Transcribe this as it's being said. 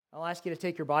I'll ask you to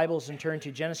take your Bibles and turn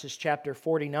to Genesis chapter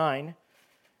 49.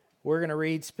 We're going to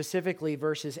read specifically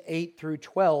verses 8 through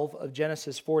 12 of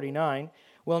Genesis 49.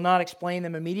 We'll not explain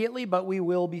them immediately, but we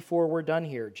will before we're done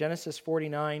here. Genesis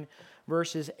 49,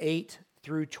 verses 8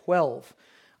 through 12.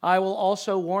 I will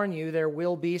also warn you there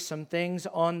will be some things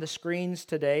on the screens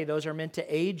today. Those are meant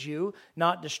to aid you,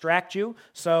 not distract you.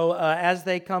 So as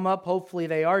they come up, hopefully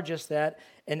they are just that,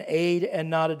 an aid and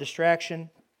not a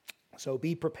distraction. So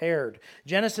be prepared.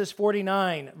 Genesis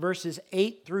 49, verses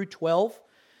 8 through 12.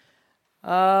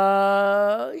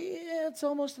 It's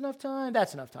almost enough time.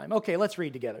 That's enough time. Okay, let's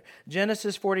read together.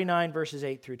 Genesis 49, verses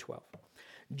 8 through 12.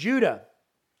 Judah,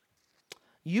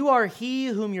 you are he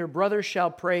whom your brothers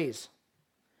shall praise.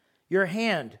 Your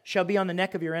hand shall be on the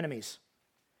neck of your enemies.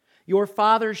 Your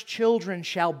father's children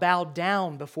shall bow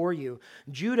down before you.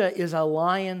 Judah is a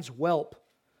lion's whelp.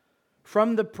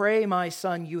 From the prey, my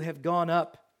son, you have gone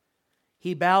up.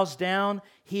 He bows down,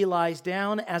 he lies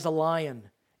down as a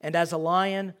lion, and as a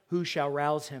lion, who shall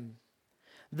rouse him?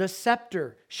 The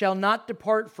scepter shall not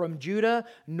depart from Judah,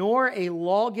 nor a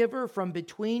lawgiver from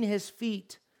between his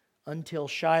feet, until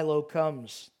Shiloh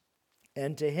comes,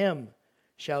 and to him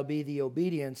shall be the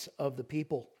obedience of the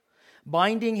people.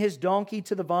 Binding his donkey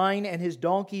to the vine, and his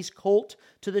donkey's colt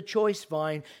to the choice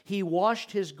vine, he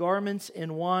washed his garments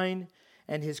in wine,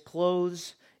 and his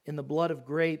clothes in the blood of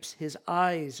grapes. His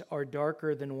eyes are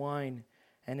darker than wine,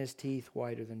 and his teeth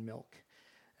whiter than milk.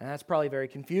 And that's probably very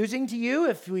confusing to you.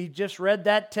 If we just read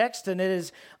that text and it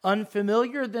is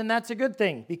unfamiliar, then that's a good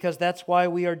thing, because that's why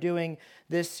we are doing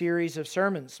this series of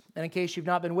sermons. And in case you've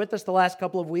not been with us the last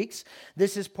couple of weeks,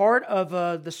 this is part of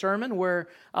the sermon where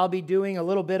I'll be doing a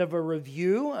little bit of a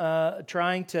review,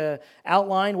 trying to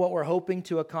outline what we're hoping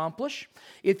to accomplish.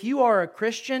 If you are a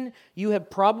Christian, you have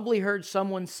probably heard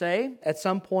someone say at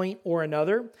some point or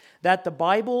another that the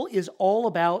Bible is all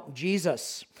about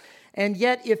Jesus. And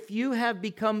yet, if you have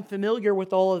become familiar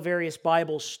with all of the various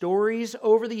Bible stories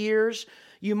over the years,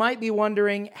 you might be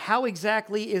wondering, how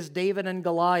exactly is David and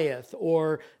Goliath,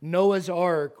 or Noah's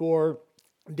Ark, or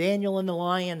Daniel in the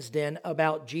lion's den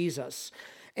about Jesus?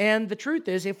 And the truth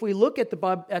is, if we look at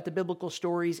the biblical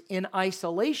stories in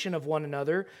isolation of one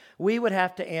another, we would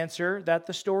have to answer that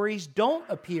the stories don't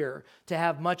appear to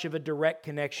have much of a direct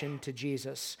connection to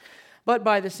Jesus. But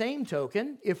by the same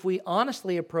token, if we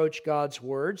honestly approach God's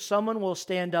Word, someone will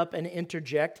stand up and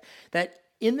interject that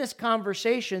in this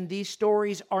conversation, these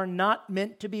stories are not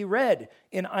meant to be read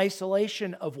in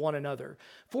isolation of one another.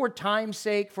 For time's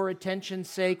sake, for attention's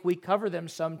sake, we cover them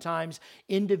sometimes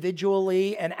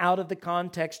individually and out of the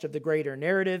context of the greater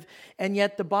narrative. And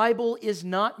yet the Bible is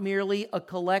not merely a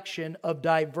collection of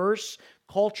diverse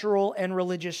cultural and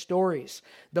religious stories.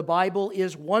 The Bible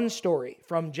is one story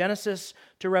from Genesis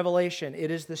to Revelation.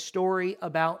 It is the story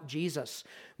about Jesus.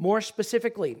 More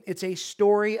specifically, it's a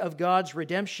story of God's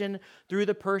redemption through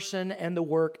the person and the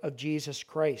work of Jesus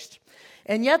Christ.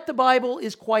 And yet the Bible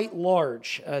is quite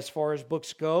large as far as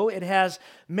books go. It has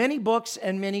many books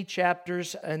and many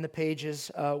chapters and the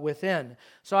pages within.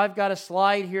 So I've got a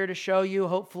slide here to show you.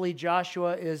 Hopefully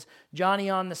Joshua is Johnny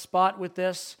on the spot with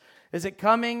this. Is it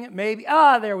coming? Maybe.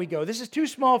 There we go. This is too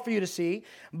small for you to see,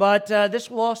 but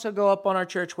this will also go up on our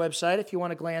church website if you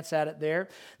want to glance at it there.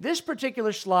 This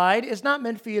particular slide is not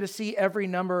meant for you to see every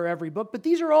number or every book, but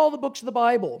these are all the books of the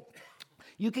Bible.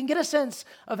 You can get a sense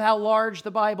of how large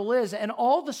the Bible is, and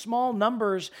all the small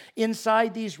numbers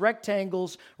inside these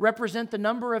rectangles represent the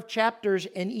number of chapters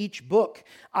in each book.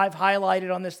 I've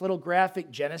highlighted on this little graphic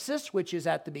Genesis, which is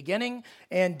at the beginning,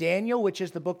 and Daniel, which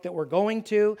is the book that we're going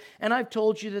to, and I've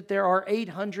told you that there are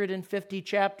 850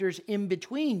 chapters in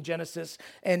between Genesis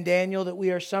and Daniel that we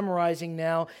are summarizing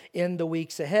now in the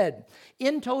weeks ahead.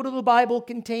 In total, the Bible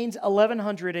contains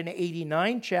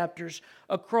 1,189 chapters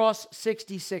across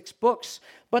 66 books.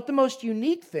 But the most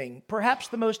unique thing, perhaps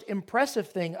the most impressive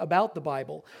thing about the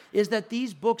Bible, is that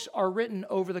these books are written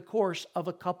over the course of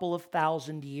a couple of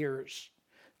thousand years.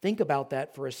 Think about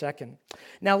that for a second.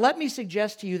 Now, let me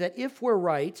suggest to you that if we're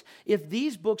right, if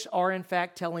these books are in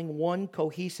fact telling one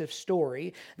cohesive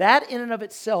story, that in and of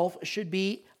itself should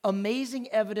be amazing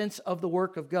evidence of the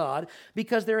work of God,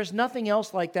 because there is nothing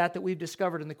else like that we've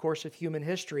discovered in the course of human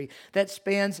history that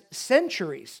spans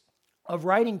centuries of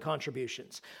writing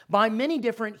contributions by many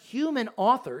different human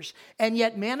authors, and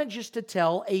yet manages to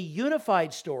tell a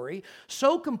unified story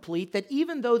so complete that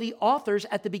even though the authors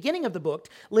at the beginning of the book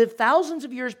lived thousands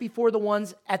of years before the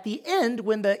ones at the end,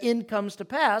 when the end comes to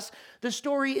pass, the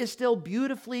story is still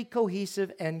beautifully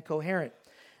cohesive and coherent.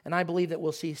 And I believe that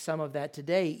we'll see some of that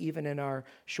today, even in our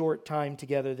short time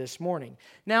together this morning.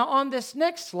 Now, on this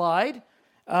next slide,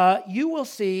 you will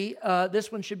see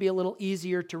this one should be a little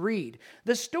easier to read.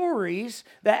 The stories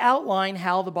that outline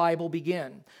how the Bible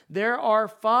began. There are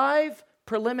 5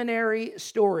 preliminary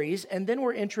stories, and then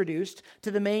we're introduced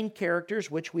to the main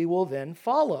characters, which we will then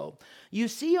follow. You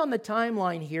see on the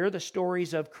timeline here the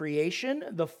stories of creation,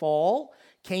 the fall,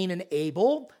 Cain and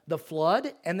Abel, the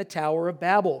flood, and the Tower of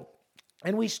Babel.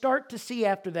 And we start to see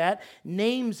after that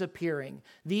names appearing.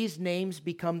 These names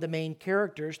become the main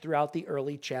characters throughout the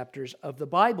early chapters of the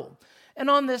Bible. And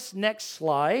on this next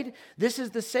slide, this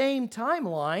is the same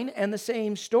timeline and the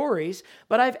same stories,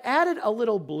 but I've added a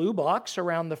little blue box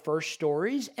around the first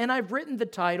stories, and I've written the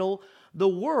title, The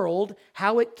World,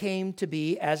 How It Came to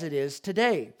Be As It Is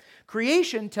Today.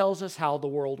 Creation tells us how the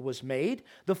world was made.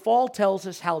 The fall tells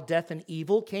us how death and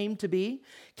evil came to be.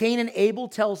 Cain and Abel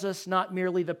tells us not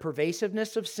merely the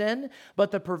pervasiveness of sin,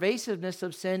 but the pervasiveness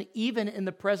of sin even in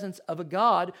the presence of a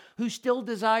God who still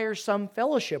desires some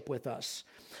fellowship with us.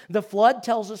 The flood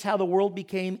tells us how the world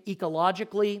became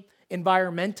ecologically,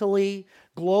 environmentally,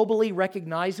 globally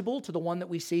recognizable to the one that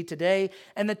we see today.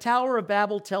 And the Tower of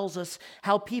Babel tells us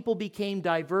how people became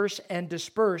diverse and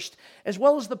dispersed, as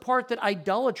well as the part that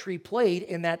idolatry played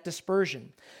in that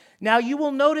dispersion. Now you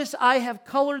will notice I have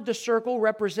colored the circle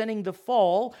representing the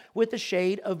fall with a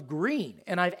shade of green,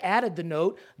 and I've added the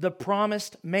note, the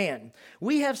promised man.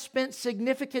 We have spent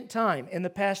significant time in the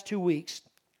past 2 weeks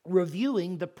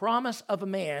reviewing the promise of a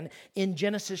man in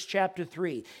Genesis chapter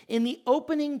 3. In the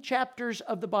opening chapters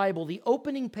of the Bible, the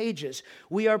opening pages,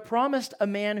 we are promised a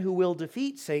man who will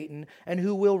defeat Satan and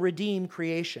who will redeem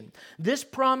creation. This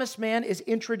promised man is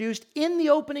introduced in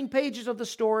the opening pages of the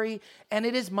story, and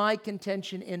it is my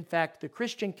contention, in fact, the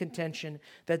Christian contention,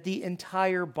 that the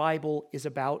entire Bible is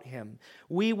about him.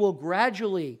 We will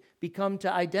gradually become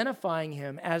to identifying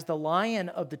him as the Lion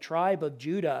of the tribe of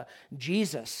Judah,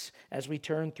 Jesus, as we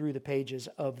turn through the pages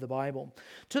of the Bible.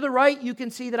 To the right, you can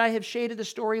see that I have shaded the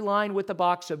storyline with a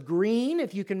box of green,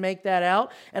 if you can make that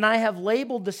out, and I have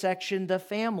labeled the section, the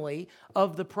family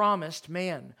of the promised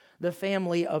man. The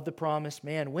family of the promised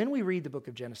man. When we read the book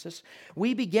of Genesis,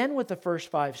 we begin with the first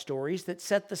 5 stories that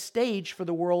set the stage for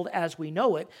the world as we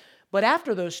know it. But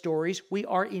after those stories, we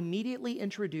are immediately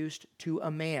introduced to a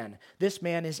man. This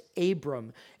man is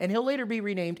Abram, and he'll later be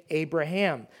renamed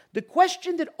Abraham. The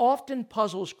question that often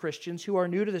puzzles Christians who are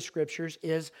new to the Scriptures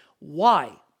is,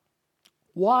 why?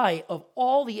 Why, of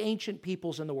all the ancient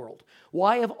peoples in the world,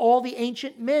 why of all the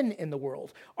ancient men in the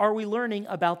world, are we learning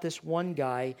about this one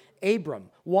guy, Abram?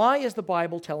 Why is the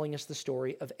Bible telling us the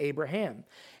story of Abraham?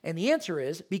 And the answer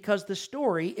is because the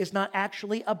story is not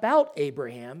actually about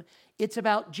Abraham. It's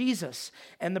about Jesus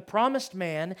and the promised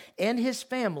man and his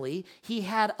family. He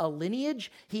had a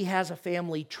lineage, he has a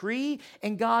family tree,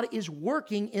 and God is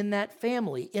working in that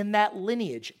family, in that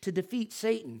lineage, to defeat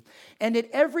Satan. And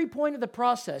at every point of the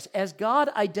process, as God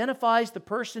identifies the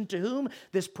person to whom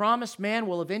this promised man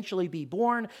will eventually be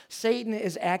born, Satan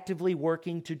is actively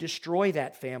working to destroy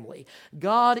that family.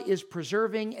 God is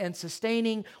preserving and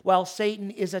sustaining while Satan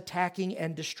is attacking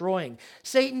and destroying.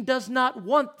 Satan does not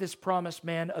want this promised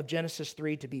man of Genesis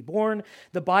 3 to be born.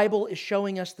 The Bible is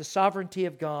showing us the sovereignty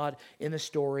of God in the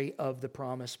story of the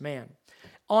promised man.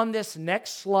 On this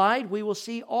next slide, we will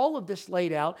see all of this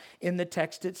laid out in the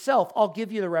text itself. I'll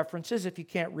give you the references if you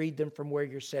can't read them from where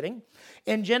you're sitting.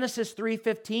 In Genesis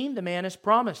 3:15, the man is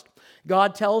promised.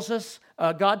 God tells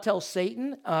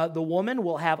Satan, the woman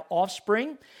will have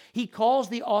offspring. He calls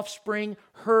the offspring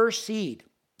her seed.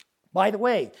 By the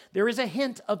way, there is a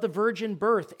hint of the virgin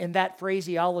birth in that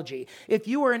phraseology. If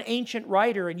you were an ancient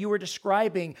writer and you were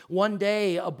describing one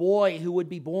day a boy who would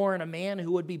be born, a man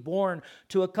who would be born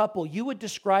to a couple, you would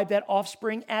describe that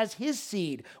offspring as his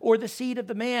seed or the seed of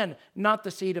the man, not the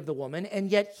seed of the woman.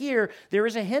 And yet here, there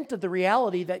is a hint of the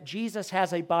reality that Jesus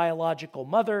has a biological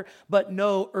mother, but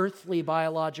no earthly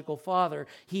biological father.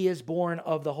 He is born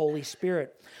of the Holy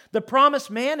Spirit. The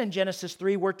promised man in Genesis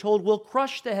 3, we're told, will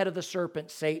crush the head of the serpent,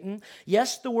 Satan.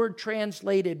 Yes, the word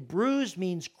translated bruise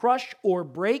means crush or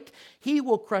break. He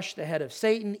will crush the head of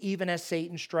Satan, even as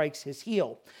Satan strikes his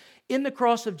heel. In the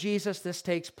cross of Jesus, this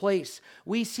takes place.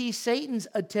 We see Satan's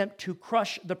attempt to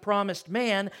crush the promised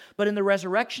man, but in the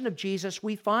resurrection of Jesus,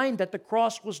 we find that the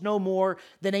cross was no more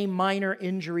than a minor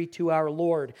injury to our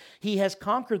Lord. He has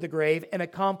conquered the grave and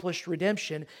accomplished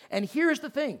redemption. And here's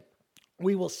the thing.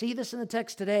 We will see this in the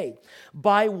text today.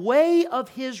 By way of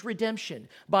his redemption,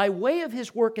 by way of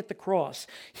his work at the cross,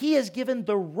 he has given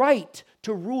the right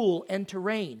to rule and to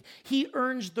reign. He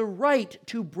earns the right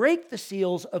to break the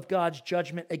seals of God's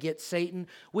judgment against Satan,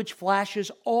 which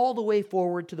flashes all the way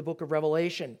forward to the book of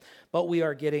Revelation. But we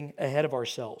are getting ahead of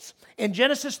ourselves. In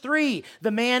Genesis 3,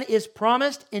 the man is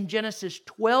promised. In Genesis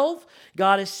 12,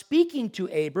 God is speaking to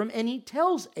Abram, and he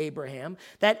tells Abraham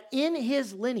that in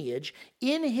his lineage,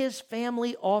 in his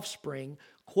family offspring,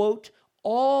 quote,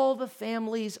 all the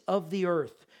families of the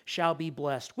earth shall be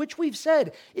blessed, which we've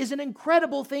said is an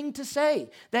incredible thing to say,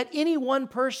 that any one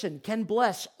person can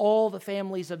bless all the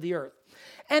families of the earth.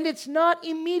 And it's not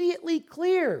immediately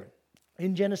clear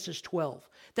in Genesis 12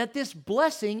 that this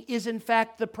blessing is in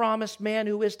fact the promised man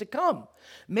who is to come.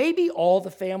 Maybe all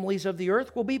the families of the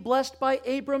earth will be blessed by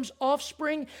Abram's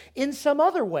offspring in some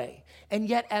other way. And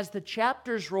yet as the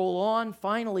chapters roll on,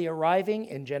 finally arriving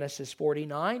in Genesis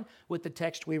 49 with the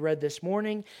text we read this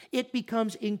morning, it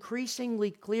becomes increasingly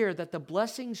clear that the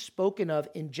blessing spoken of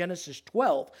in Genesis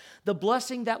 12, the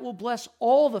blessing that will bless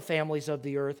all the families of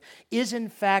the earth, is in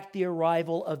fact the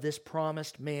arrival of this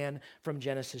promised man from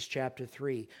Genesis chapter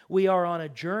 3. We are on a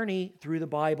journey through the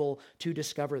Bible to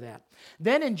discover that.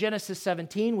 Then in Genesis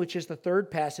 17, which is the third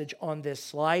passage on this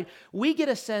slide, we get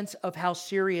a sense of how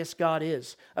serious God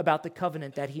is about the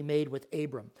covenant that he made with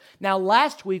Abram. Now,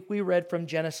 last week we read from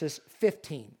Genesis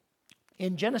 15.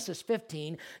 In Genesis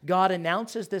 15, God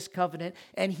announces this covenant,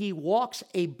 and he walks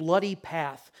a bloody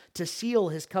path to seal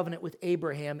his covenant with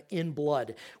Abraham in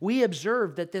blood. We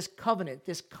observe that this covenant,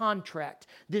 this contract,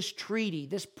 this treaty,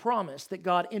 this promise that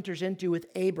God enters into with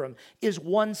Abram is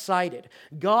one-sided.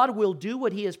 God will do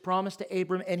what he has promised to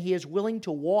Abram, and he is willing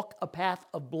to walk a path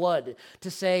of blood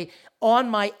to say, on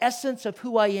my essence of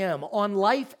who I am, on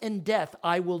life and death,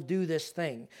 I will do this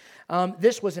thing.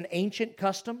 This was an ancient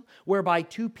custom whereby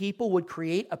two people would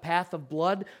create a path of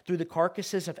blood through the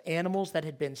carcasses of animals that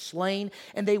had been slain,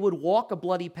 and they would walk a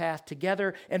bloody path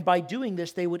together, and by doing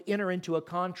this, they would enter into a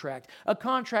contract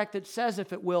that says,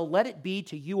 if it will, let it be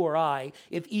to you or I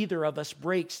if either of us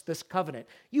breaks this covenant.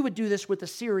 You would do this with a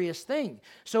serious thing.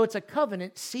 So it's a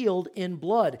covenant sealed in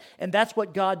blood, and that's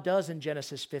what God does in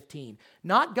Genesis 15.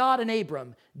 Not God and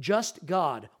Abram, just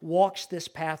God walks this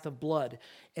path of blood.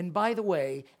 And by the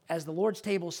way, as the Lord's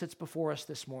table sits before us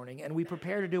this morning and we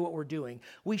prepare to do what we're doing,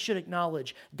 we should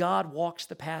acknowledge God walks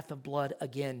the path of blood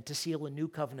again to seal a new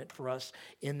covenant for us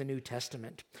in the New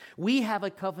Testament. We have a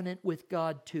covenant with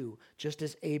God too, just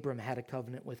as Abram had a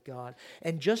covenant with God.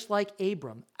 And just like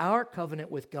Abram, our covenant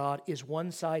with God is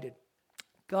one-sided.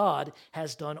 God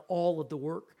has done all of the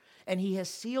work, and he has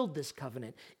sealed this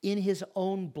covenant in his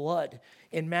own blood.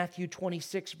 In Matthew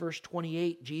 26, verse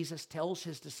 28, Jesus tells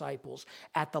his disciples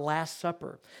at the Last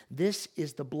Supper, this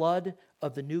is the blood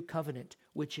of the new covenant,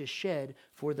 which is shed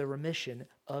for the remission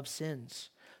of sins.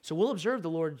 So we'll observe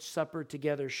the Lord's Supper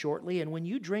together shortly, and when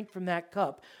you drink from that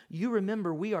cup, you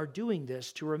remember we are doing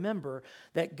this to remember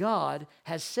that God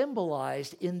has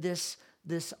symbolized in this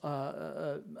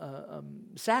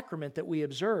sacrament that we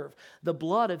observe, the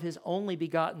blood of his only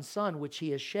begotten Son, which he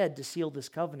has shed to seal this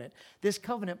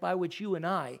covenant by which you and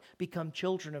I become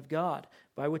children of God,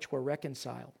 by which we're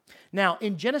reconciled. Now,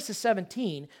 in Genesis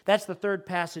 17, that's the third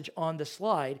passage on the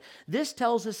slide, this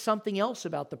tells us something else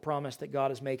about the promise that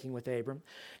God is making with Abram.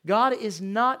 God is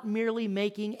not merely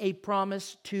making a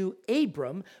promise to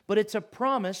Abram, but it's a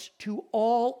promise to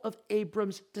all of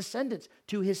Abram's descendants,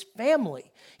 to his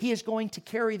family. He is going to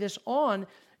carry this on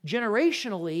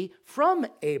generationally from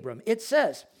Abram. It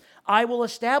says, I will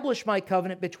establish my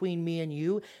covenant between me and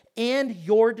you and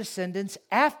your descendants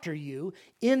after you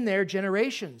in their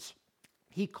generations.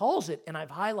 He calls it, and I've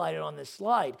highlighted on this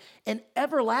slide, an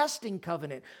everlasting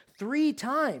covenant 3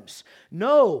 times.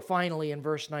 No, finally in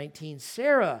verse 19,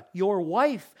 Sarah, your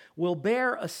wife, will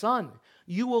bear a son.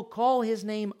 You will call his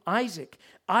name Isaac.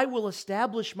 I will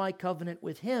establish my covenant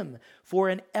with him for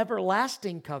an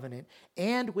everlasting covenant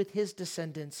and with his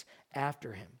descendants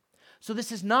after him. So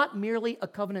this is not merely a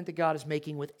covenant that God is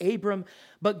making with Abram,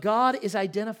 but God is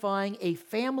identifying a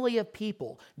family of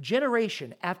people,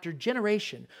 generation after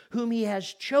generation, whom he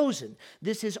has chosen.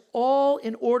 This is all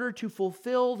in order to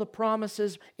fulfill the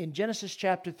promises in Genesis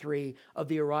chapter 3 of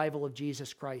the arrival of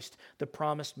Jesus Christ, the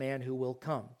promised man who will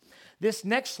come. This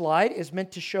next slide is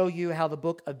meant to show you how the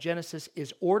book of Genesis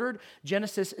is ordered.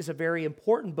 Genesis is a very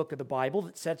important book of the Bible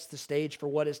that sets the stage for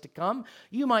what is to come.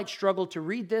 You might struggle to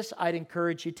read this. I'd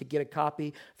encourage you to get a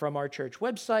copy from our church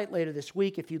website later this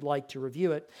week if you'd like to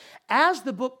review it. As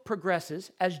the book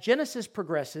progresses, as Genesis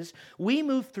progresses, we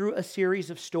move through a series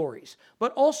of stories,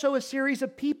 but also a series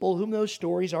of people whom those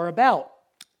stories are about.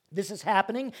 This is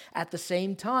happening at the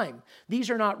same time. These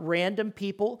are not random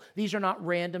people. These are not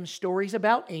random stories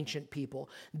about ancient people.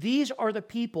 These are the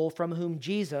people from whom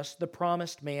Jesus, the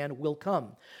promised man, will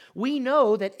come. We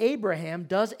know that Abraham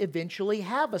does eventually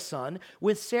have a son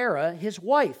with Sarah, his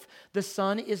wife. The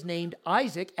son is named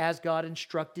Isaac, as God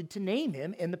instructed to name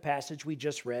him in the passage we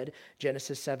just read,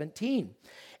 Genesis 17.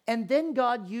 And then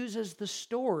God uses the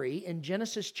story in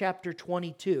Genesis chapter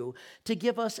 22 to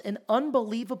give us an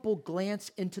unbelievable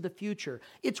glance into the future.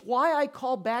 It's why I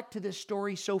call back to this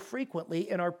story so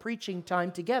frequently in our preaching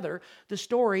time together, the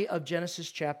story of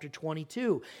Genesis chapter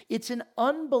 22. It's an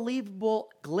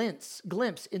unbelievable glimpse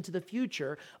into the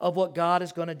future of what God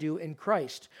is going to do in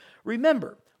Christ.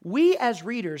 Remember, we as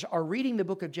readers are reading the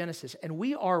book of Genesis and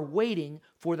we are waiting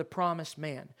for the promised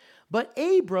man. But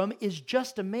Abram is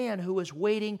just a man who is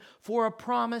waiting for a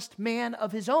promised man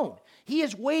of his own. He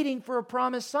is waiting for a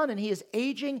promised son, and he is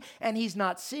aging and he's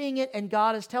not seeing it, and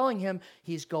God is telling him,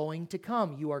 he's going to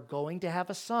come. You are going to have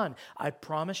a son. I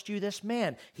promised you this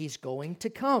man. He's going to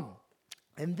come.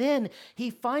 And then he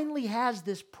finally has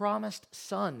this promised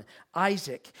son,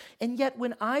 Isaac. And yet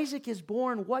when Isaac is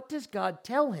born, what does God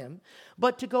tell him?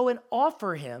 But to go and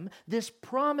offer him this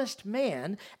promised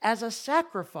man as a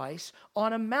sacrifice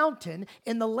on a mountain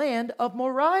in the land of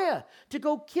Moriah, to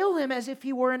go kill him as if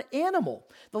he were an animal.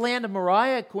 The land of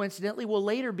Moriah, coincidentally, will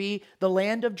later be the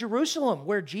land of Jerusalem,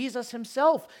 where Jesus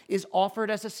himself is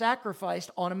offered as a sacrifice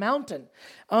on a mountain.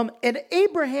 And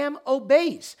Abraham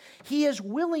obeys. He is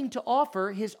willing to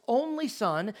offer his only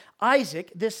son,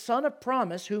 Isaac, this son of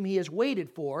promise whom he has waited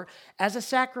for, as a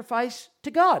sacrifice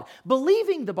to God,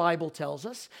 believing, the Bible tells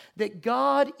us, that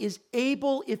God is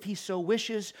able, if he so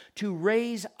wishes, to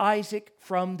raise Isaac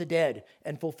from the dead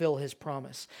and fulfill his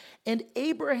promise. And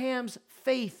Abraham's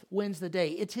faith wins the day.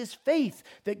 It's his faith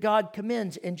that God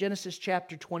commends in Genesis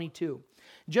chapter 22.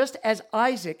 Just as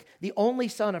Isaac, the only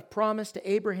son of promise to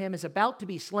Abraham, is about to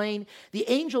be slain, the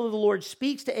angel of the Lord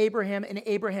speaks to Abraham, and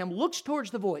Abraham looks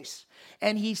towards the voice,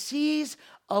 and he sees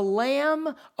a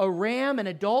lamb, a ram, an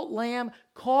adult lamb,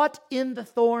 caught in the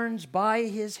thorns by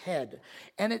his head.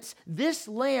 And it's this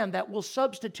lamb that will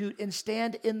substitute and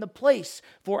stand in the place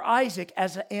for Isaac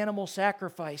as an animal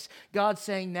sacrifice. God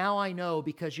saying, now I know,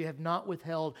 because you have not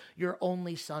withheld your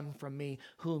only son from me,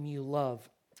 whom you love.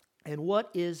 And what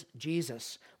is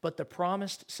Jesus but the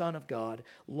promised Son of God,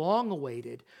 long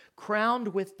awaited,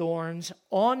 crowned with thorns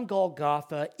on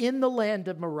Golgotha in the land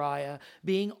of Moriah,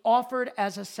 being offered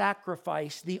as a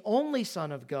sacrifice, the only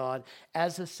Son of God,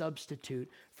 as a substitute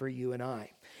for you and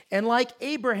I. And like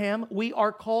Abraham, we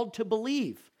are called to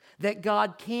believe that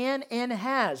God can and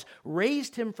has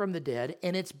raised him from the dead,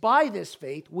 and it's by this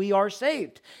faith we are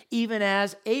saved, even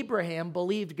as Abraham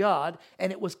believed God,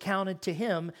 and it was counted to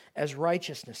him as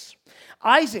righteousness.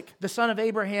 Isaac, the son of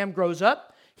Abraham, grows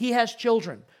up. He has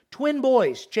children, twin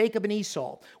boys, Jacob and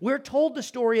Esau. We're told the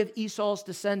story of Esau's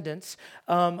descendants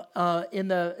in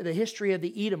the history of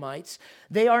the Edomites.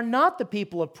 They are not the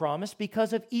people of promise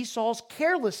because of Esau's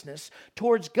carelessness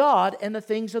towards God and the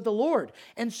things of the Lord.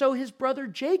 And so his brother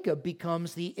Jacob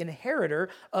becomes the inheritor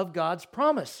of God's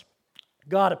promise.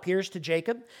 God appears to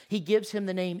Jacob. He gives him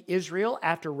the name Israel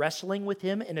after wrestling with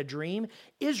him in a dream.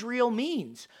 Israel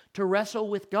means to wrestle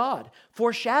with God,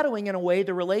 foreshadowing in a way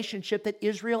the relationship that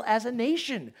Israel as a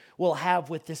nation will have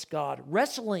with this God,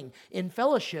 wrestling in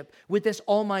fellowship with this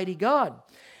almighty God.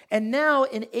 And now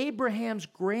in Abraham's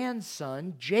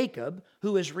grandson, Jacob,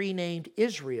 who is renamed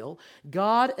Israel,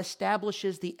 God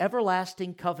establishes the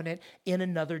everlasting covenant in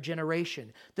another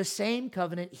generation, the same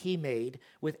covenant he made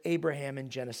with Abraham in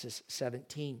Genesis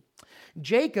 17.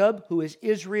 Jacob, who is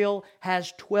Israel,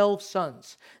 has 12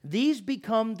 sons. These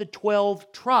become the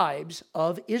 12 tribes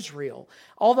of Israel.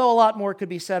 Although a lot more could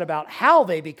be said about how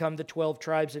they become the 12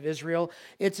 tribes of Israel,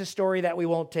 it's a story that we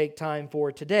won't take time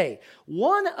for today.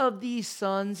 One of these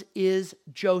sons is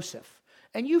Joseph.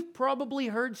 And you've probably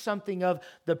heard something of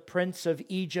the prince of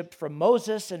Egypt from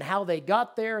Moses and how they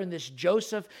got there, and this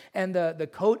Joseph and the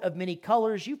coat of many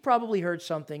colors. You've probably heard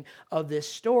something of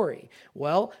this story.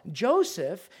 Well,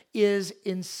 Joseph is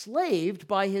enslaved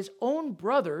by his own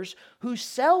brothers who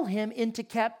sell him into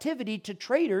captivity to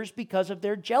traders because of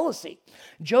their jealousy.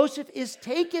 Joseph is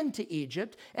taken to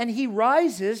Egypt, and he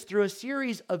rises through a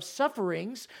series of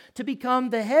sufferings to become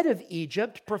the head of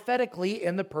Egypt prophetically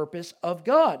in the purpose of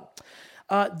God.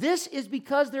 This is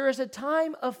because there is a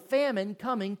time of famine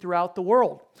coming throughout the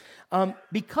world.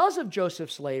 Because of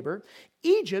Joseph's labor,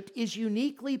 Egypt is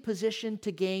uniquely positioned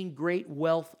to gain great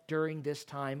wealth during this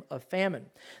time of famine.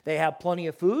 They have plenty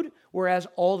of food, whereas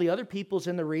all the other peoples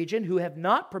in the region who have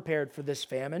not prepared for this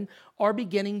famine are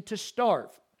beginning to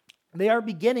starve. They are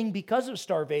beginning, because of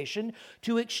starvation,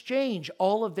 to exchange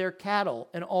all of their cattle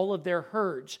and all of their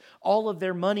herds, all of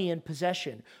their money and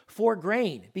possession for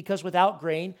grain, because without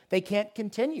grain, they can't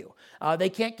continue. They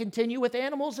can't continue with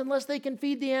animals unless they can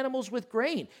feed the animals with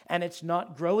grain, and it's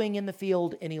not growing in the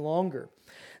field any longer.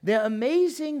 The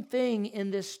amazing thing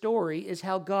in this story is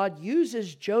how God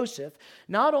uses Joseph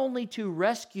not only to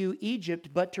rescue Egypt,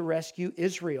 but to rescue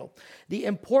Israel. The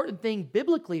important thing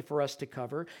biblically for us to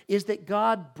cover is that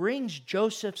God brings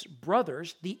Joseph's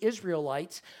brothers, the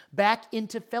Israelites, back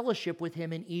into fellowship with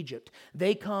him in Egypt.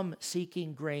 They come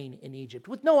seeking grain in Egypt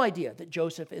with no idea that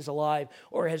Joseph is alive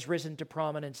or has risen to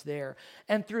prominence there.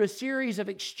 And through a series of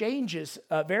exchanges,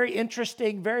 very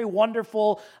interesting, very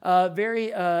wonderful,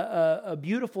 very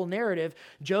beautiful narrative,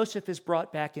 Joseph is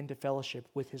brought back into fellowship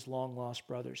with his long-lost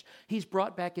brothers. He's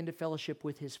brought back into fellowship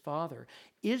with his father.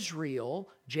 Israel,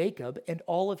 Jacob, and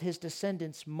all of his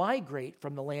descendants migrate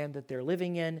from the land that they're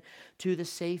living in to the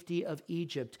safety of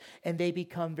Egypt, and they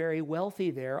become very wealthy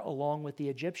there along with the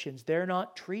Egyptians. They're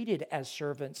not treated as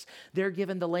servants. They're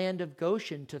given the land of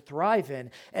Goshen to thrive in,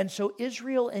 and so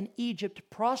Israel and Egypt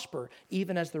prosper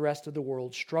even as the rest of the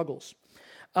world struggles.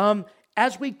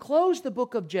 As we close the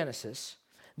book of Genesis,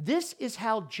 this is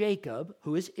how Jacob,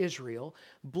 who is Israel,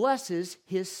 blesses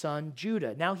his son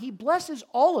Judah. Now, he blesses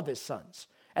all of his sons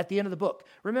at the end of the book.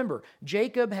 Remember,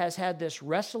 Jacob has had this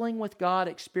wrestling with God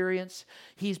experience.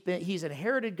 He's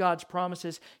inherited God's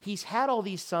promises. He's had all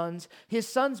these sons. His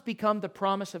sons become the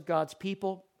promise of God's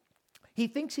people. He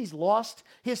thinks he's lost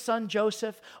his son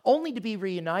Joseph, only to be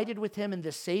reunited with him in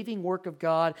the saving work of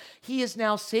God. He is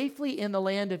now safely in the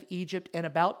land of Egypt and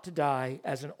about to die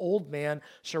as an old man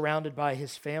surrounded by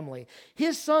his family.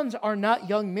 His sons are not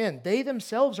young men. They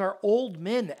themselves are old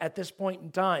men at this point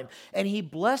in time, and he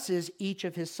blesses each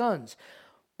of his sons.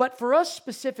 But for us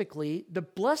specifically, the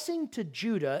blessing to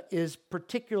Judah is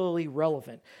particularly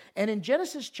relevant. And in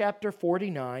Genesis chapter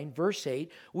 49, verse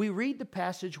 8, we read the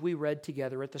passage we read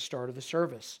together at the start of the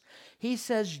service. He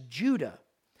says, Judah,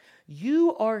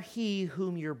 you are he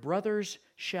whom your brothers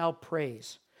shall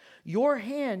praise. Your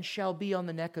hand shall be on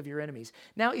the neck of your enemies.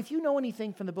 Now, if you know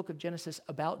anything from the book of Genesis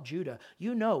about Judah,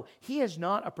 you know he is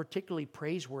not a particularly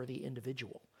praiseworthy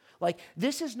individual. Like,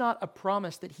 this is not a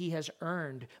promise that he has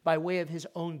earned by way of his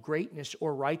own greatness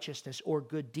or righteousness or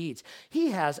good deeds. He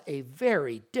has a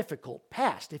very difficult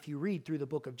past if you read through the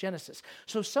book of Genesis.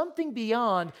 So something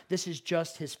beyond this is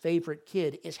just his favorite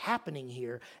kid is happening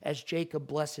here as Jacob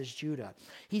blesses Judah.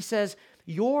 He says,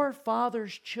 your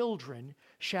father's children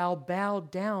shall bow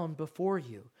down before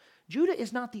you. Judah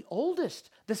is not the oldest,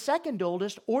 the second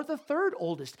oldest, or the third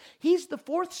oldest. He's the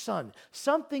fourth son.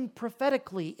 Something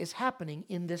prophetically is happening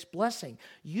in this blessing.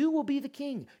 You will be the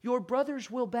king. Your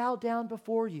brothers will bow down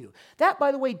before you. That,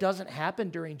 by the way, doesn't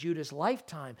happen during Judah's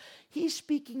lifetime. He's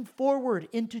speaking forward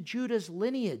into Judah's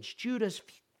lineage, Judah's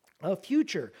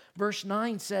future. Verse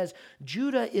 9 says,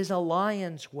 Judah is a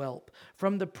lion's whelp.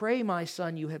 From the prey, my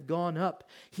son, you have gone up.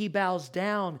 He bows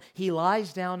down. He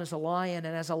lies down as a lion,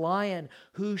 and as a lion,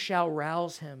 who shall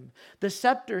rouse him? The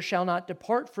scepter shall not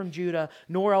depart from Judah,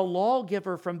 nor a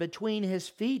lawgiver from between his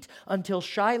feet until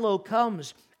Shiloh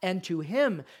comes. And to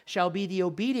him shall be the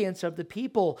obedience of the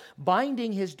people,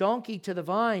 binding his donkey to the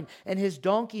vine, and his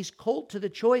donkey's colt to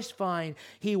the choice vine.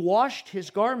 He washed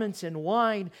his garments in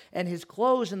wine, and his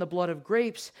clothes in the blood of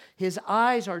grapes. His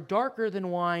eyes are darker than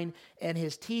wine, and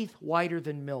his teeth whiter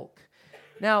than milk.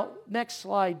 Now, next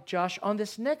slide, Josh. On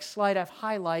this next slide, I've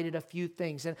highlighted a few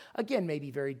things. And again, maybe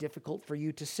very difficult for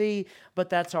you to see, but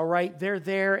that's all right. They're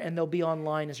there, and they'll be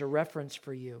online as a reference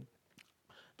for you.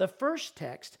 The first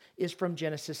text is from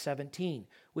Genesis 17,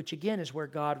 which again is where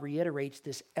God reiterates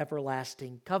this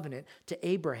everlasting covenant to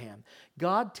Abraham.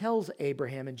 God tells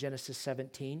Abraham in Genesis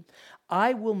 17,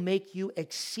 I will make you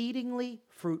exceedingly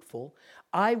fruitful.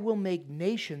 I will make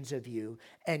nations of you,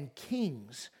 and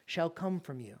kings shall come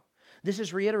from you. This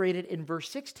is reiterated in verse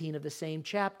 16 of the same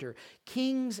chapter.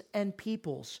 Kings and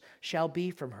peoples shall be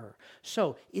from her.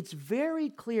 So it's very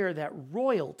clear that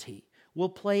royalty will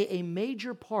play a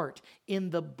major part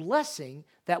in the blessing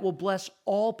that will bless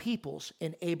all peoples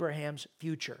in Abraham's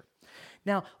future.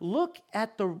 Now, look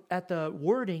at the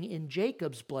wording in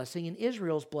Jacob's blessing and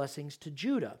Israel's blessings to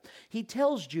Judah. He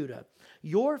tells Judah,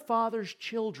 your father's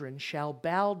children shall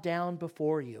bow down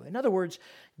before you. In other words,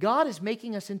 God is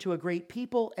making us into a great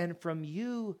people, and from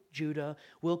you, Judah,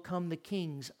 will come the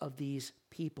kings of these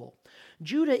people.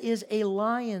 Judah is a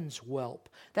lion's whelp.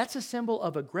 That's a symbol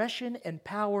of aggression and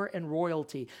power and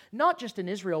royalty. Not just in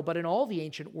Israel, but in all the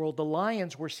ancient world, the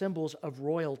lions were symbols of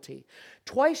royalty.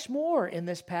 Twice more in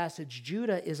this passage,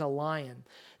 Judah is a lion.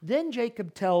 Then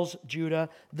Jacob tells Judah,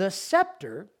 the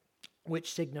scepter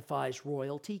which signifies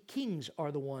royalty. Kings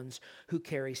are the ones who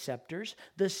carry scepters.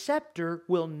 The scepter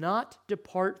will not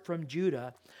depart from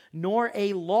Judah, nor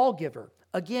a lawgiver.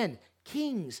 Again,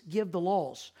 kings give the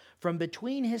laws from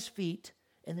between his feet.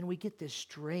 And then we get this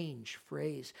strange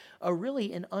phrase,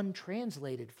 really an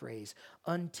untranslated phrase,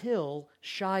 until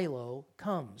Shiloh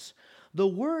comes. The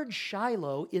word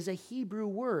Shiloh is a Hebrew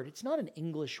word. It's not an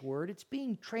English word. It's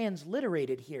being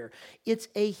transliterated here. It's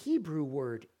a Hebrew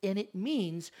word, and it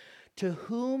means to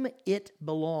whom it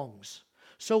belongs.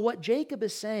 So what Jacob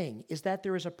is saying is that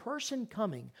there is a person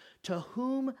coming to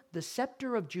whom the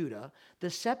scepter of Judah, the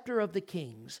scepter of the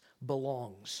kings,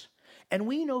 belongs. And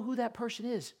we know who that person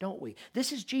is, don't we?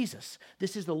 This is Jesus.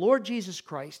 This is the Lord Jesus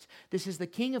Christ. This is the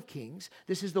King of Kings.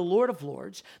 This is the Lord of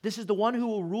Lords. This is the one who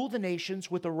will rule the nations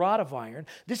with a rod of iron.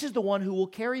 This is the one who will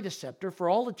carry the scepter for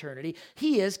all eternity.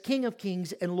 He is King of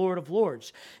Kings and Lord of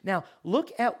Lords. Now,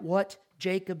 look at what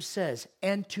Jacob says.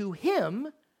 And to him,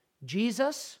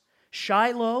 Jesus,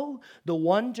 Shiloh, the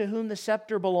one to whom the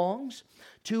scepter belongs,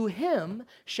 to him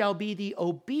shall be the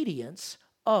obedience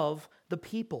of the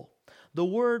people. The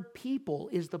word people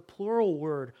is the plural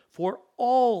word for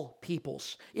all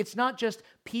peoples. It's not just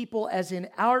people as in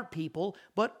our people,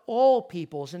 but all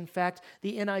peoples. In fact,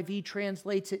 the NIV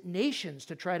translates it nations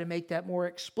to try to make that more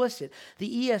explicit.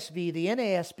 The ESV, the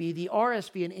NASB, the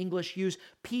RSV in English use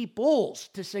peoples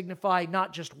to signify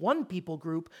not just one people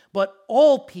group, but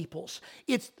all peoples.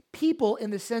 It's people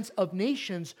in the sense of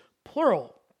nations,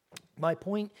 plural. My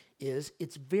point is,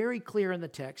 it's very clear in the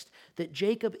text that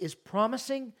Jacob is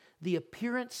promising the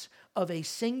appearance of a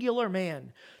singular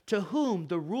man to whom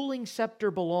the ruling scepter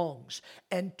belongs.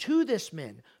 And to this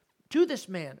man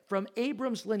from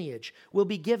Abram's lineage will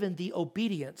be given the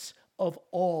obedience of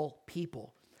all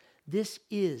people. This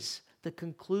is the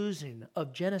conclusion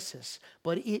of Genesis,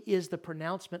 but it is the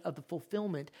pronouncement of the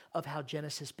fulfillment of how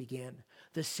Genesis began.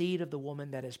 The seed of the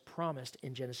woman that is promised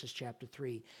in Genesis chapter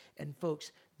 3. And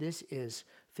folks, this is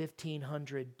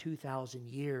 1,500, 2,000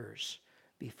 years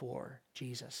before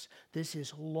Jesus. This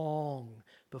is long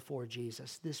before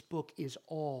Jesus. This book is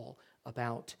all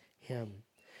about him.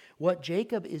 What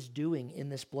Jacob is doing in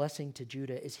this blessing to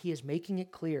Judah is he is making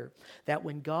it clear that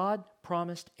when God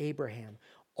promised Abraham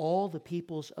all the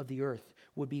peoples of the earth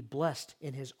would be blessed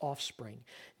in his offspring,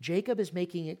 Jacob is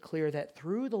making it clear that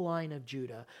through the line of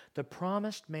Judah, the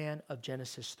promised man of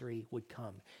Genesis 3 would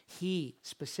come. He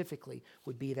specifically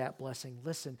would be that blessing.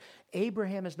 Listen,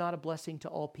 Abraham is not a blessing to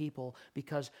all people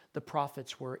because the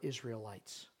prophets were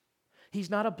Israelites. He's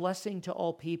not a blessing to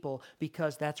all people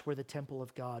because that's where the temple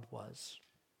of God was.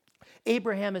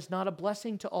 Abraham is not a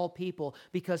blessing to all people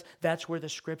because that's where the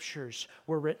scriptures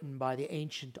were written by the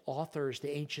ancient authors,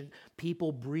 the ancient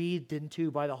people breathed into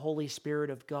by the Holy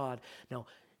Spirit of God. No,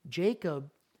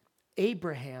 Jacob,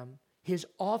 Abraham, his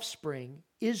offspring,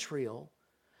 Israel,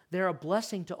 they're a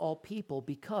blessing to all people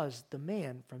because the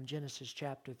man from Genesis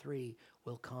chapter 3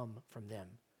 will come from them.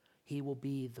 He will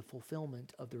be the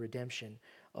fulfillment of the redemption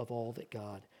of all that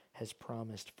God has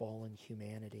promised fallen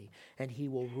humanity. And he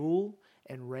will rule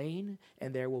and reign,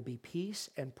 and there will be peace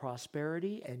and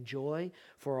prosperity and joy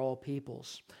for all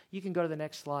peoples. You can go to the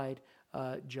next slide,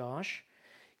 Josh.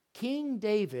 King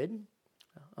David,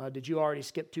 did you already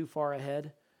skip too far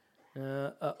ahead?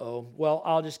 Well,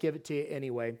 I'll just give it to you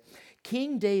anyway.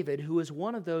 King David, who is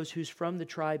one of those who's from the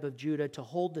tribe of Judah to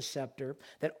hold the scepter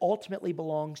that ultimately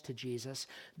belongs to Jesus,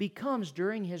 becomes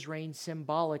during his reign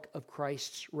symbolic of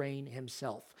Christ's reign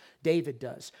himself. David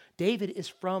does. David is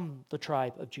from the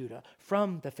tribe of Judah,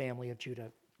 from the family of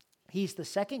Judah. He's the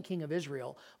second king of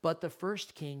Israel, but the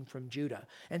first king from Judah.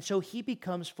 And so he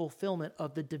becomes fulfillment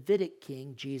of the Davidic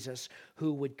king, Jesus,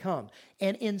 who would come.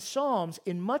 And in Psalms,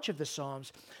 in much of the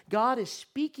Psalms, God is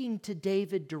speaking to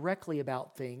David directly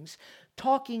about things,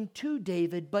 talking to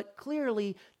David, but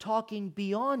clearly talking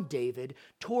beyond David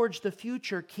towards the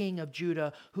future king of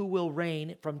Judah who will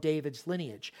reign from David's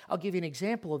lineage. I'll give you an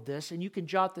example of this, and you can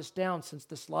jot this down since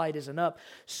the slide isn't up.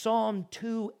 Psalm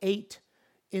 2:8.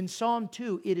 In Psalm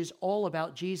 2, it is all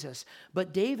about Jesus.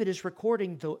 But David is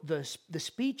recording the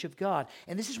speech of God.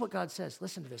 And this is what God says.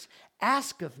 Listen to this.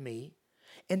 Ask of me,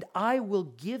 and I will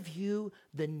give you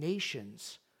the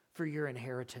nations for your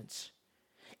inheritance,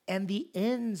 and the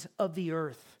ends of the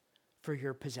earth for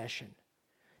your possession.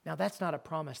 Now, that's not a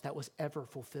promise that was ever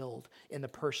fulfilled in the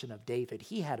person of David.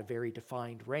 He had a very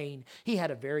defined reign. He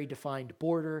had a very defined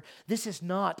border. This is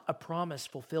not a promise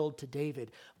fulfilled to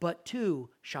David, but to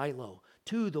Shiloh,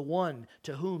 to the one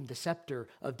to whom the scepter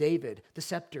of David, the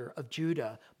scepter of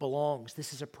Judah belongs.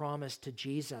 This is a promise to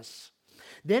Jesus.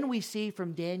 Then we see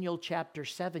from Daniel chapter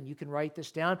 7, you can write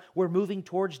this down. We're moving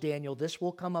towards Daniel. This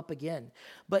will come up again.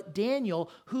 But Daniel,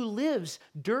 who lives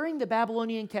during the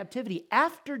Babylonian captivity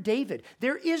after David,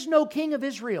 there is no king of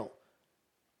Israel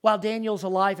while Daniel's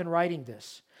alive and writing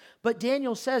this. But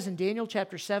Daniel says in Daniel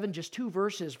chapter 7, just 2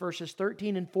 verses, verses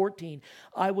 13 and 14,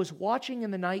 I was watching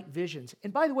in the night visions.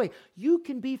 And by the way, you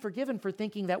can be forgiven for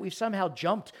thinking that we've somehow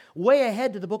jumped way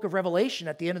ahead to the book of Revelation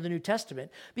at the end of the New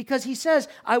Testament, because he says,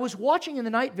 I was watching in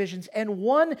the night visions, and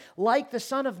one like the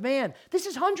Son of Man. This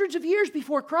is hundreds of years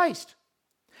before Christ.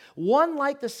 One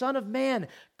like the Son of Man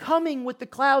coming with the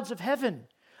clouds of heaven.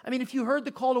 I mean, if you heard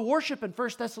the call to worship in 1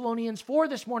 Thessalonians 4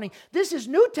 this morning, this is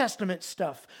New Testament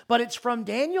stuff, but it's from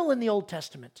Daniel in the Old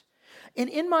Testament. And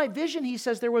in my vision, he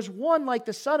says, there was one like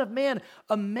the Son of Man,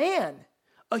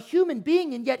 a human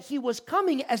being, and yet he was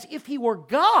coming as if he were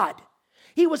God.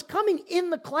 He was coming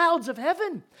in the clouds of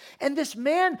heaven. And this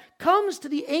man comes to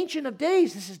the Ancient of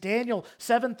Days. This is Daniel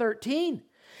 7:13.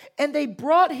 And they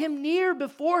brought him near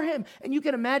before him. And you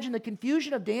can imagine the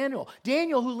confusion of Daniel.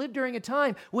 Daniel, who lived during a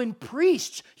time when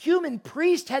priests, human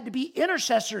priests, had to be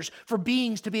intercessors for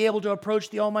beings to be able to approach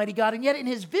the Almighty God. And yet in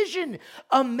his vision,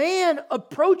 a man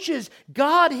approaches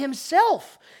God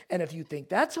himself. And if you think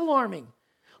that's alarming,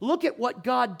 look at what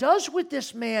God does with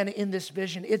this man in this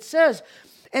vision. It says,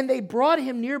 and they brought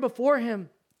him near before him.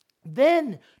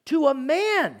 Then to a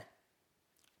man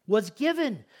was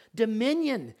given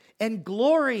dominion and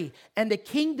glory and a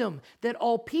kingdom, that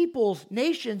all peoples,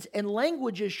 nations, and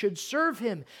languages should serve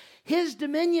him. His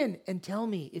dominion, and tell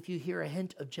me if you hear a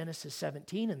hint of Genesis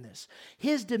 17 in this,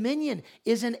 his dominion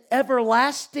is an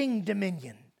everlasting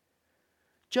dominion.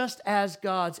 Just as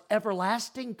God's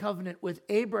everlasting covenant with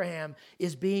Abraham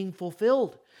is being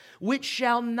fulfilled, which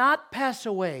shall not pass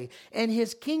away, and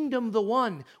his kingdom the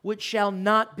one which shall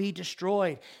not be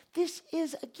destroyed. This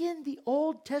is, again, the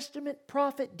Old Testament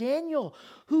prophet Daniel,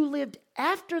 who lived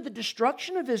after the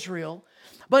destruction of Israel,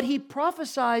 but he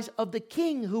prophesies of the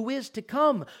king who is to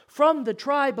come from the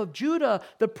tribe of Judah,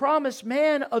 the promised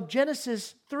man of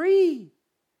Genesis 3.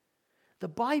 The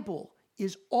Bible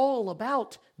is all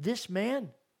about this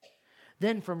man.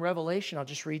 Then from Revelation, I'll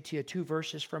just read to you 2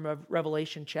 verses from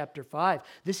Revelation chapter 5.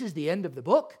 This is the end of the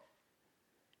book.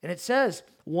 And it says,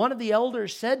 one of the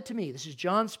elders said to me, this is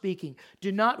John speaking,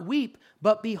 do not weep,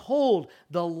 but behold,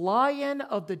 the Lion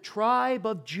of the tribe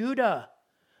of Judah.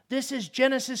 This is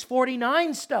Genesis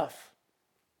 49 stuff.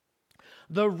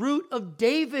 The root of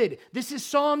David. This is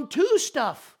Psalm 2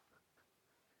 stuff.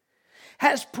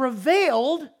 Has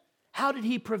prevailed. How did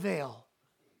he prevail?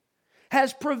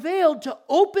 Has prevailed to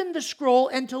open the scroll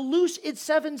and to loose its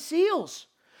 7 seals.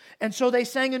 And so they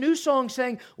sang a new song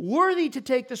saying, worthy to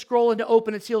take the scroll and to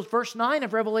open its seals. Verse 9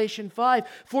 of Revelation 5,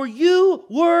 for you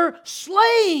were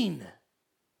slain,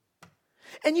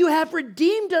 and you have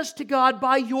redeemed us to God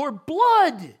by your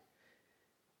blood.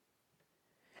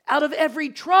 Out of every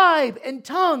tribe and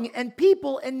tongue and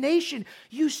people and nation.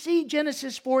 You see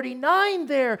Genesis 49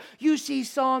 there. You see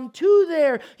Psalm 2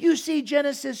 there. You see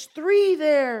Genesis 3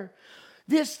 there.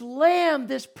 This lamb,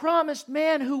 this promised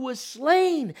man who was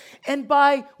slain, and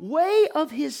by way of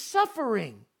his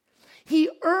suffering, he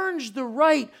earns the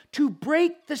right to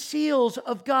break the seals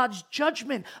of God's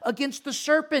judgment against the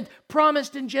serpent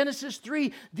promised in Genesis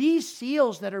 3. These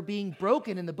seals that are being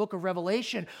broken in the book of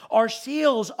Revelation are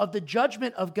seals of the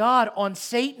judgment of God on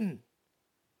Satan.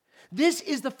 This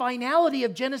is the finality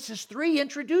of Genesis 3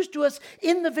 introduced to us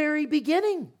in the very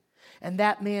beginning. And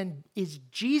that man is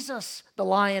Jesus, the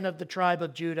Lion of the tribe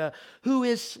of Judah, who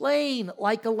is slain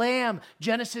like a lamb.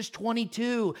 Genesis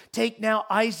 22, take now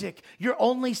Isaac, your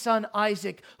only son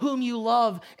Isaac, whom you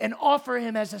love, and offer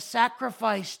him as a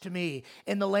sacrifice to me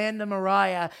in the land of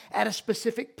Moriah at a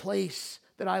specific place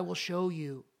that I will show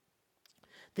you.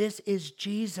 This is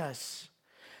Jesus.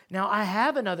 Now, I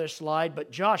have another slide, but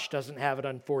Josh doesn't have it,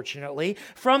 unfortunately,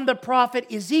 from the prophet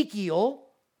Ezekiel.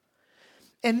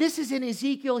 And this is in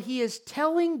Ezekiel. He is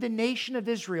telling the nation of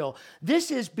Israel.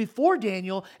 This is before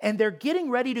Daniel, and they're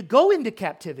getting ready to go into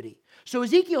captivity. So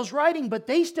Ezekiel's writing, but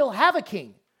they still have a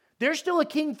king. There's still a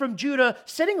king from Judah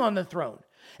sitting on the throne.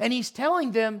 And he's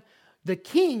telling them, the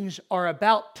kings are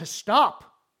about to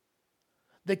stop.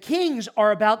 The kings are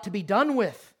about to be done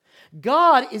with.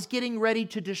 God is getting ready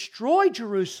to destroy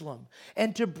Jerusalem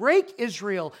and to break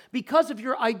Israel because of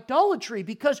your idolatry,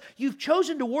 because you've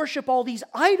chosen to worship all these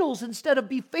idols instead of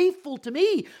be faithful to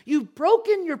me. You've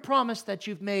broken your promise that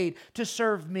you've made to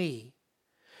serve me.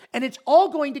 And it's all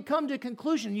going to come to a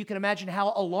conclusion. You can imagine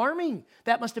how alarming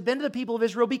that must have been to the people of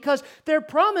Israel, because they're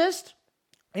promised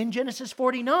in Genesis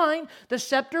 49, the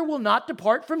scepter will not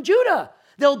depart from Judah.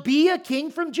 There'll be a king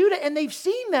from Judah. And they've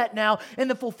seen that now in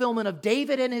the fulfillment of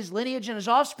David and his lineage and his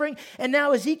offspring. And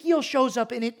now Ezekiel shows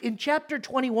up in chapter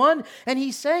 21, and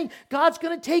he's saying, God's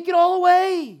going to take it all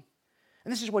away.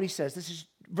 And this is what he says. This is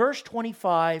verse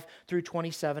 25 through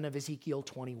 27 of Ezekiel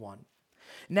 21.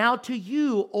 Now to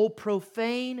you, O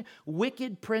profane,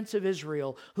 wicked prince of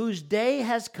Israel, whose day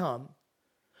has come,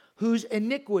 whose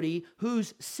iniquity,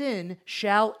 whose sin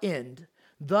shall end.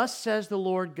 Thus says the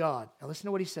Lord God. Now listen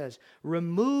to what he says.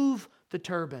 Remove the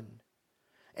turban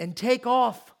and take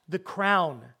off the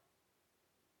crown.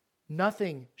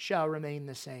 Nothing shall remain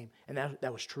the same. And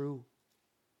that was true.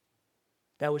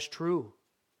 That was true.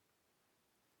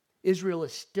 Israel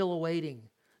is still awaiting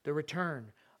the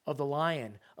return of the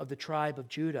Lion of the tribe of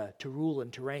Judah to rule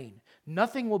and to reign.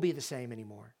 Nothing will be the same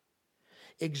anymore.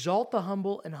 Exalt the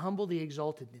humble and humble the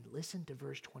exalted. And listen to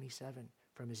verse 27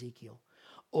 from Ezekiel.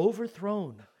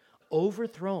 Overthrown,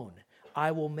 overthrown,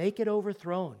 I will make it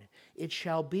overthrown. It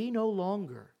shall be no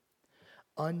longer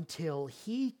until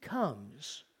he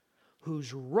comes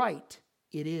whose right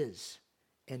it is,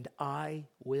 and I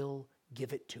will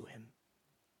give it to him.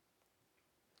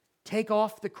 Take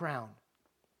off the crown.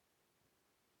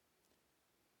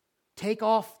 Take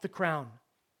off the crown.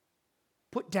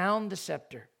 Put down the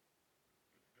scepter.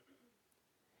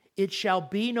 It shall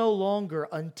be no longer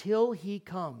until he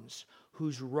comes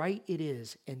whose right it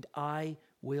is, and I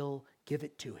will give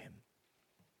it to him.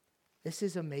 This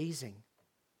is amazing.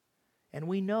 And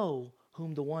we know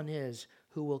whom the one is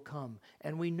who will come.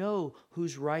 And we know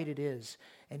whose right it is.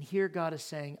 And here God is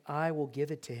saying, I will give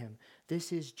it to him.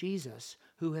 This is Jesus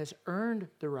who has earned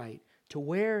the right to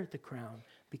wear the crown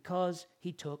because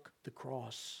he took the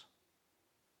cross.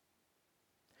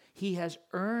 He has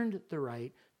earned the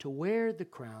right to wear the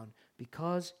crown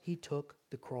because he took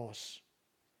the cross.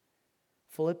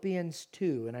 Philippians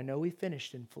 2, and I know we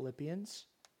finished in Philippians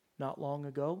not long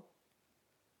ago.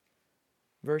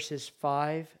 Verses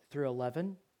 5 through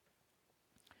 11.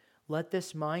 Let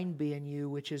this mind be in you,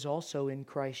 which is also in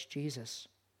Christ Jesus,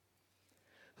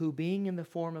 who being in the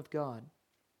form of God,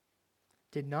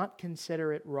 did not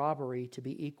consider it robbery to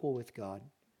be equal with God,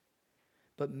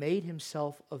 but made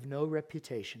himself of no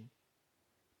reputation,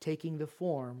 taking the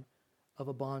form of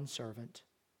a bondservant,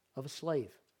 of a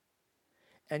slave,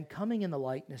 and coming in the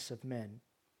likeness of men.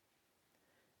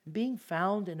 Being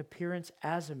found in appearance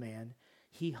as a man,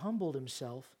 he humbled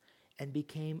himself and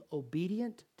became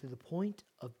obedient to the point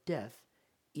of death,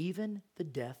 even the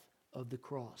death of the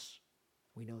cross.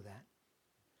 We know that.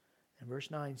 And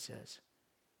verse 9 says,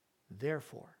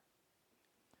 therefore,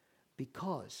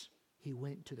 because he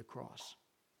went to the cross,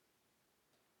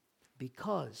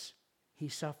 because he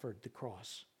suffered the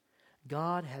cross,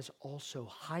 God has also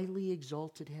highly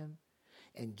exalted him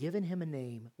and given him a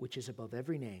name which is above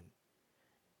every name.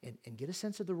 And get a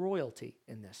sense of the royalty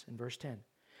in this, in verse 10.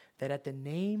 That at the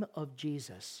name of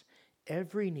Jesus,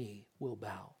 every knee will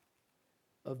bow,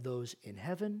 of those in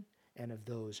heaven and of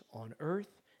those on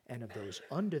earth and of those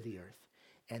under the earth,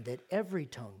 and that every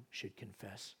tongue should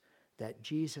confess that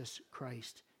Jesus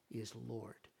Christ is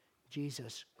Lord.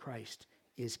 Jesus Christ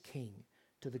is King,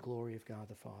 to the glory of God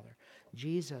the Father.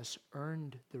 Jesus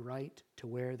earned the right to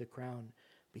wear the crown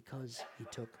because he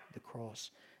took the cross.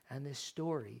 And this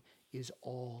story is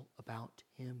all about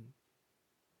him.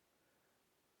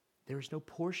 There is no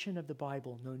portion of the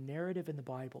Bible, no narrative in the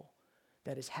Bible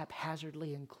that is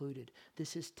haphazardly included.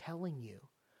 This is telling you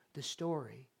the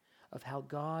story of how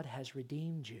God has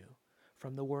redeemed you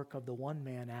from the work of the one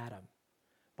man, Adam,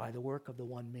 by the work of the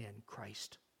one man,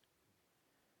 Christ.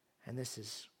 And this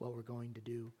is what we're going to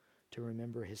do to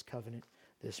remember his covenant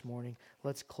this morning.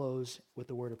 Let's close with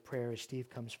the word of prayer as Steve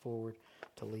comes forward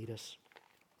to lead us.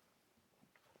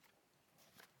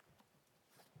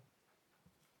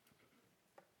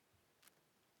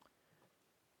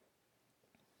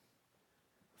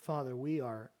 Father, we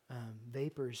are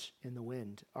vapors in the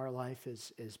wind. Our life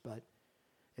is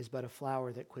but a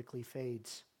flower that quickly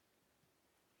fades.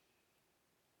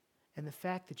 And the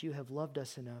fact that you have loved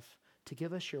us enough to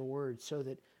give us your word so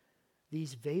that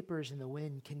these vapors in the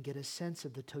wind can get a sense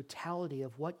of the totality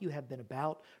of what you have been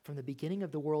about from the beginning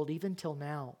of the world even till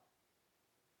now.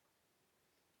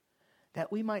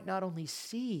 That we might not only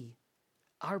see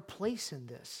our place in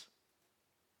this,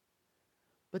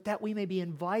 but that we may be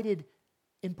invited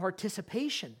in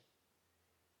participation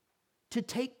to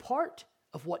take part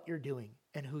of what you're doing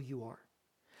and who you are.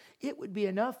 It would be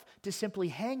enough to simply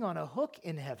hang on a hook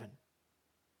in heaven.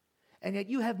 And yet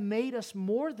you have made us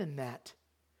more than that,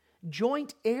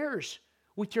 joint heirs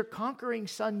with your conquering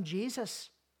Son, Jesus.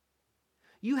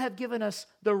 You have given us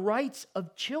the rights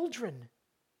of children.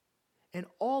 And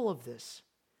all of this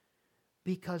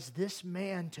because this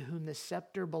man to whom the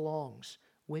scepter belongs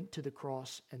went to the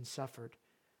cross and suffered.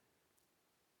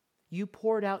 You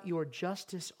poured out your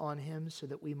justice on him so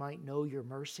that we might know your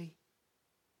mercy.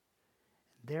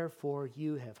 Therefore,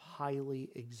 you have highly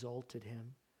exalted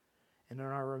him. And in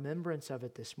our remembrance of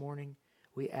it this morning,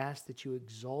 we ask that you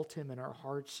exalt him in our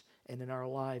hearts and in our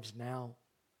lives now.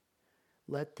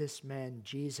 Let this man,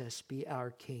 Jesus, be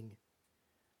our King.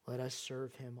 Let us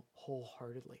serve him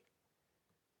wholeheartedly.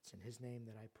 It's in his name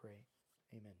that I pray.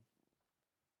 Amen.